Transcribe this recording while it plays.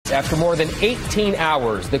After more than 18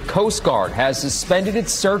 hours, the Coast Guard has suspended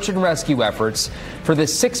its search and rescue efforts for the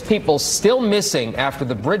 6 people still missing after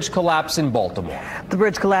the bridge collapse in Baltimore. The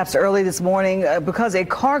bridge collapsed early this morning because a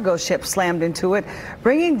cargo ship slammed into it,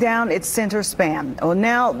 bringing down its center span. Well,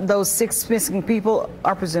 now those 6 missing people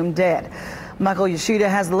are presumed dead. Michael Yoshida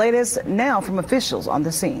has the latest now from officials on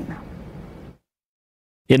the scene.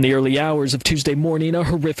 In the early hours of Tuesday morning, a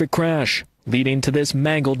horrific crash, leading to this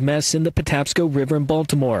mangled mess in the Patapsco River in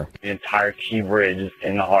Baltimore. The entire Key Bridge is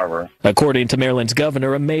in the harbor. According to Maryland's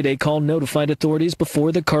governor, a mayday call notified authorities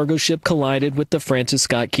before the cargo ship collided with the Francis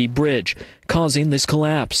Scott Key Bridge, causing this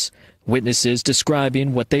collapse. Witnesses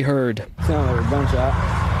describing what they heard. Sounded like a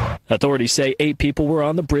gunshot. Authorities say 8 people were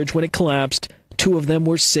on the bridge when it collapsed. 2 of them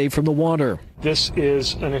were saved from the water. This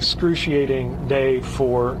is an excruciating day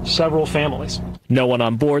for several families. No one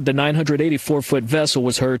on board the 984-foot vessel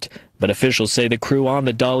was hurt, but officials say the crew on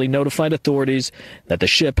the Dolly notified authorities that the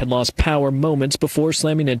ship had lost power moments before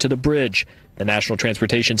slamming into the bridge. The National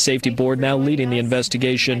Transportation Safety Board now leading the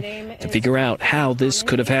investigation to figure out how this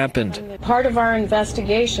could have happened. Part of our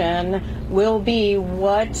investigation will be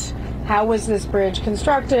how was this bridge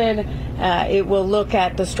constructed? It will look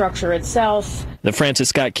at the structure itself. The Francis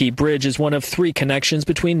Scott Key Bridge is one of 3 connections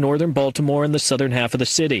between northern Baltimore and the southern half of the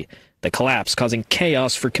city. The collapse causing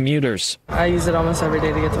chaos for commuters. I use it almost every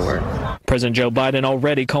day to get to work. President Joe Biden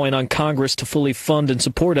already calling on Congress to fully fund and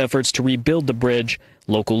support efforts to rebuild the bridge.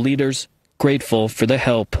 Local leaders grateful for the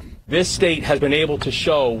help. This state has been able to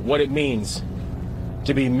show what it means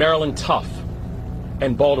to be Maryland tough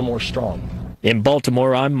and Baltimore strong. In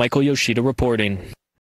Baltimore, I'm Michael Yoshida reporting.